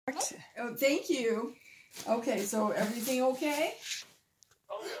Oh, thank you. Okay, so everything okay?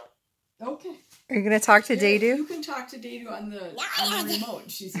 Oh, yeah. Okay. Are you going to talk to Dadu? You can talk to Dadu on the remote.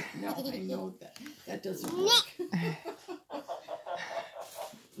 She's no, I know that doesn't work.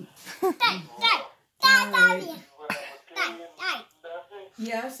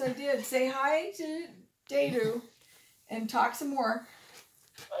 Yes, I did. Say hi to Dadu and talk some more.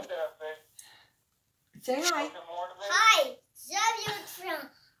 Hi, Daphne. Say hi. Hi.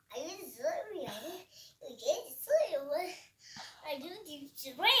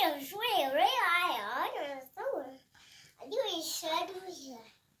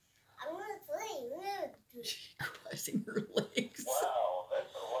 She's crossing her legs. Wow,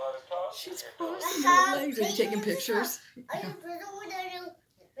 that's a lot of talking. She's crossing her legs. Are you taking pictures?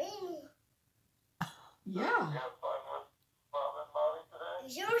 Yeah. You have fun with Mom and Mommy today?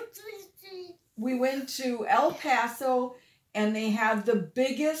 We went to El Paso and they had the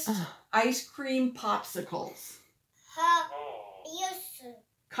biggest ice cream popsicles.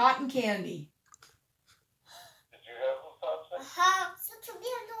 Cotton candy. Did you have some popsicles?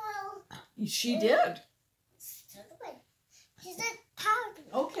 She did.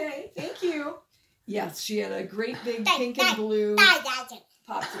 Okay, thank you. Yes, she had a great big pink and blue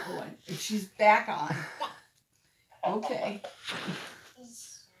popsicle one. And she's back on. Okay.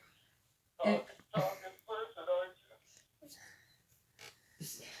 And Talking person, aren't you?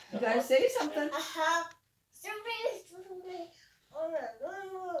 you gotta say something.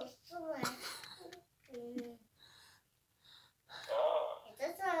 So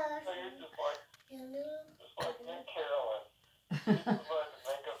you're just like me, Carolyn. You just like to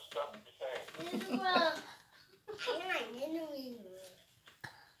make up stuff to be saying.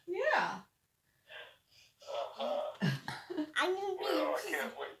 Yeah. Well, I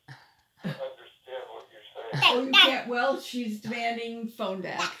can't wait to understand what you're saying. Oh, you can't. Well, she's demanding phone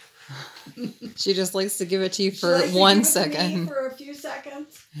back. She just likes to give it to you She for likes to 1 give it to me second. for a few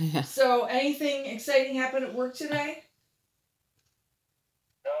seconds. Yeah. So, anything exciting happened at work today?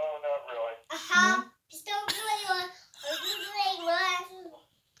 No, not really.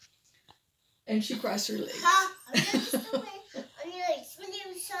 And she crossed her legs.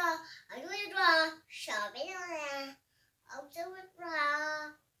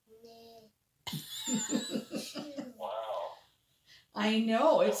 Wow. I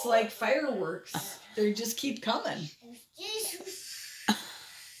know. It's like fireworks. They just keep coming.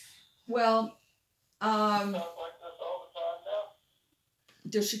 Well, Sounds like this all the time now?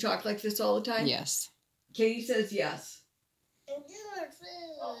 does she talk like this all the time? Yes. Katie says yes.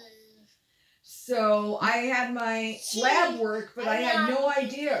 So I had my lab work, but I had no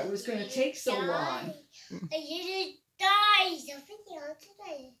idea it was going to take so long.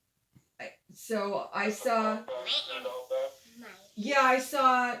 So I saw, I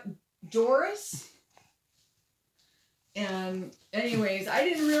saw Doris. And anyways, I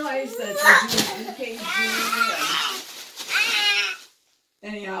didn't realize that they do EKG.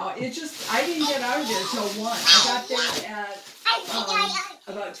 Anyhow, it just, I didn't get out of there till 1. I got there at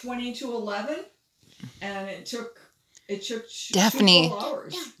about 20 to 11. And it took Daphne. 2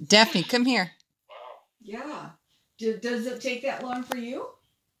 hours. Daphne, come here. Yeah. Does it take that long for you?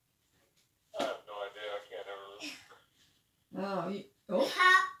 I have no idea. I can't ever.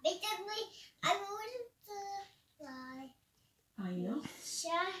 I know.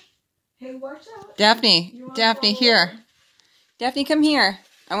 Hey, watch out. Daphne, You wanna Daphne, fall here. over? Daphne, come here.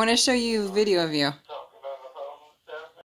 I want to show you a video of you.